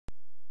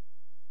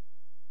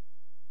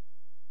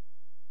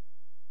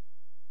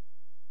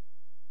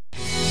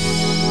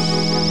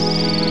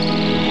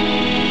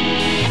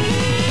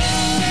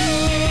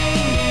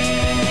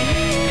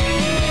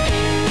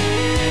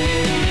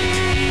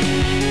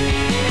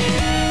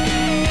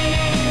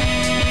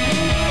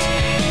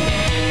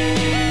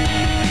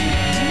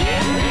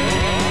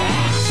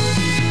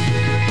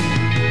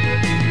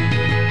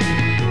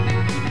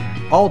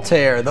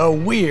Altair, the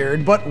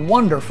weird but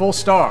wonderful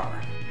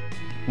star.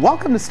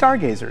 Welcome to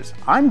Stargazers.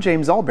 I'm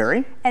James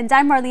Albury. And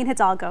I'm Marlene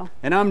Hidalgo.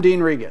 And I'm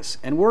Dean Regas.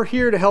 And we're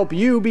here to help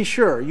you be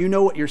sure you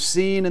know what you're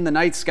seeing in the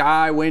night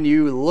sky when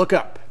you look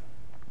up.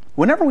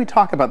 Whenever we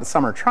talk about the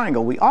summer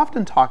triangle, we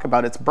often talk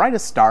about its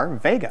brightest star,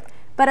 Vega.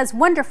 But as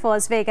wonderful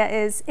as Vega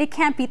is, it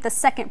can't beat the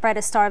second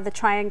brightest star of the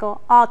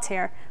triangle,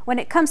 Altair, when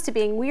it comes to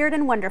being weird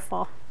and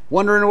wonderful.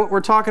 Wondering what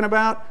we're talking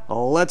about?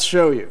 Let's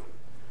show you.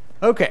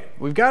 Okay,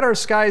 we've got our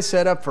skies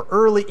set up for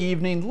early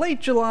evening,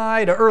 late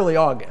July to early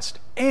August.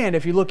 And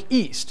if you look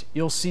east,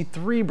 you'll see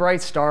three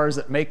bright stars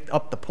that make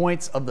up the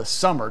points of the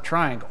summer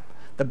triangle.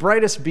 The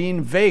brightest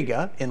being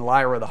Vega in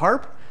Lyra the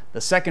Harp,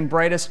 the second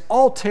brightest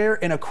Altair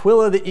in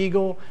Aquila the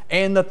Eagle,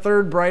 and the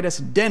third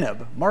brightest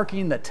Deneb,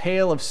 marking the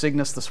tail of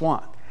Cygnus the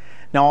Swan.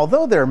 Now,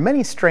 although there are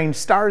many strange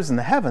stars in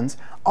the heavens,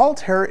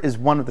 Altair is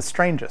one of the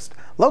strangest.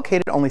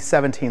 Located only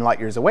 17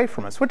 light years away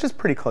from us, which is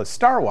pretty close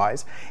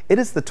star-wise, it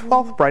is the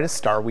 12th brightest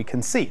star we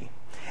can see.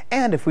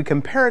 And if we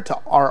compare it to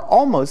our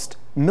almost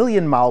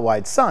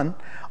million-mile-wide sun,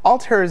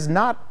 Altair is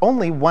not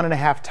only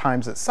 1.5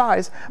 times its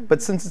size,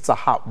 but since it's a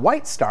hot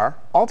white star,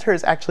 Altair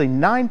is actually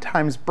 9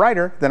 times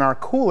brighter than our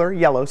cooler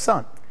yellow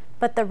sun.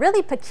 But the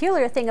really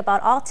peculiar thing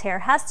about Altair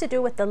has to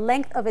do with the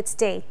length of its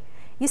day.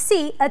 You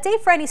see, a day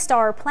for any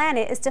star or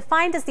planet is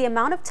defined as the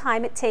amount of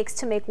time it takes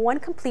to make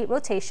one complete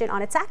rotation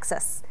on its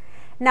axis.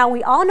 Now,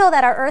 we all know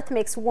that our Earth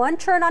makes one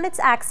turn on its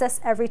axis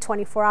every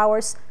 24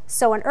 hours,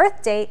 so an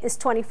Earth day is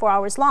 24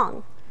 hours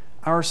long.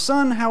 Our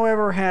sun,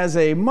 however, has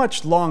a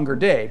much longer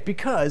day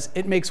because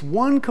it makes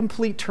one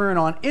complete turn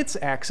on its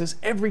axis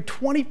every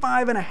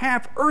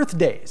 25.5 Earth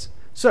days.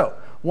 So,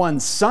 one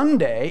sun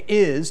day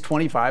is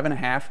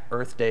 25.5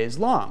 Earth days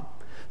long.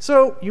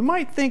 So you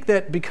might think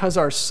that because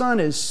our sun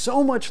is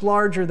so much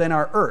larger than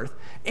our Earth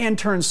and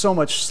turns so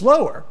much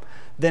slower,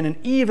 then an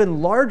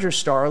even larger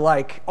star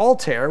like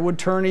Altair would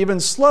turn even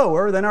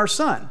slower than our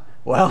sun.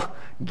 Well,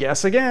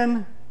 guess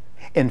again.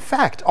 In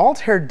fact,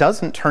 Altair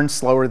doesn't turn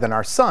slower than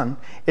our sun.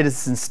 It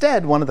is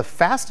instead one of the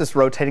fastest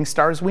rotating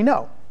stars we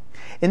know.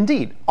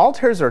 Indeed,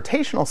 Altair's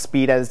rotational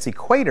speed at its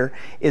equator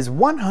is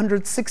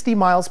 160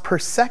 miles per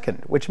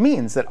second, which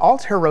means that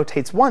Altair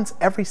rotates once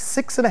every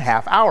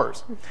 6.5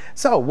 hours.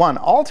 So one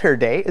Altair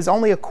day is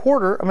only a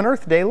quarter of an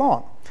Earth day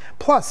long.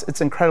 Plus,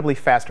 its incredibly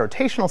fast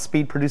rotational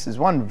speed produces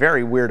one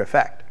very weird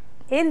effect.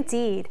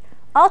 Indeed.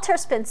 Altair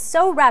spins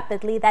so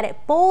rapidly that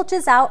it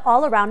bulges out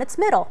all around its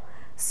middle.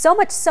 So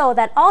much so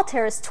that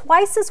Altair is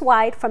twice as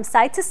wide from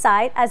side to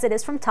side as it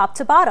is from top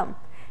to bottom.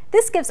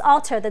 This gives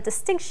Altair the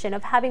distinction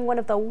of having one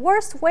of the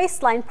worst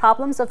waistline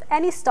problems of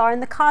any star in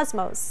the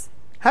cosmos.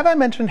 Have I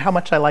mentioned how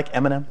much I like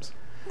M&Ms?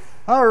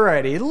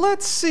 Alrighty,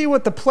 let's see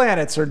what the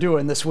planets are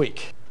doing this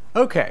week.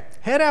 Okay,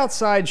 head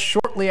outside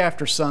shortly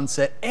after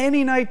sunset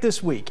any night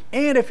this week,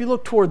 and if you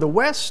look toward the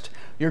west,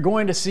 you're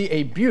going to see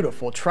a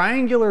beautiful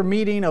triangular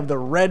meeting of the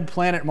red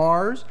planet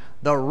Mars,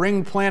 the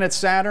ring planet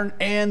Saturn,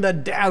 and the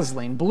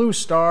dazzling blue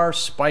star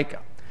Spica.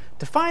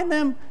 To find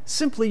them,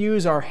 simply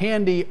use our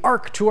handy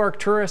arc to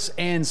Arcturus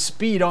and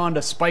speed on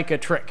to Spica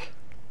trick.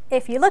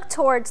 If you look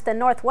towards the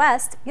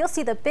northwest, you'll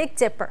see the Big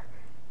Dipper.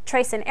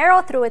 Trace an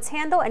arrow through its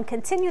handle and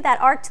continue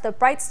that arc to the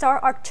bright star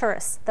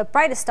Arcturus, the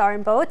brightest star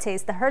in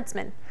Boötes, the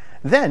herdsman.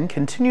 Then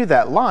continue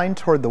that line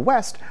toward the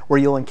west, where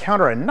you'll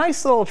encounter a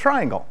nice little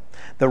triangle.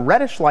 The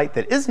reddish light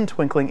that isn't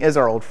twinkling is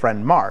our old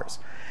friend Mars.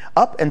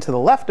 Up and to the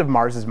left of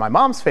Mars is my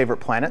mom's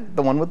favorite planet,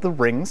 the one with the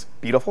rings,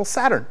 beautiful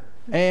Saturn.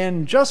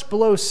 And just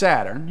below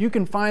Saturn, you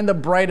can find the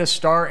brightest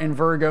star in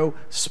Virgo,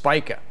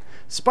 Spica.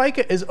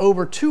 Spica is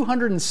over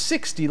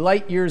 260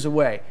 light years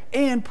away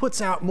and puts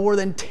out more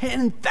than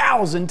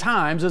 10,000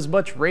 times as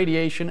much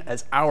radiation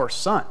as our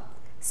sun.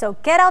 So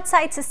get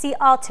outside to see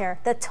Altair,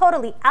 the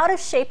totally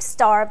out-of-shape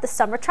star of the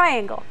summer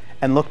triangle.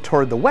 And look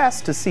toward the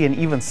west to see an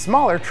even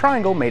smaller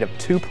triangle made of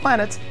 2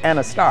 planets and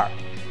a star.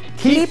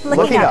 Keep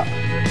looking up.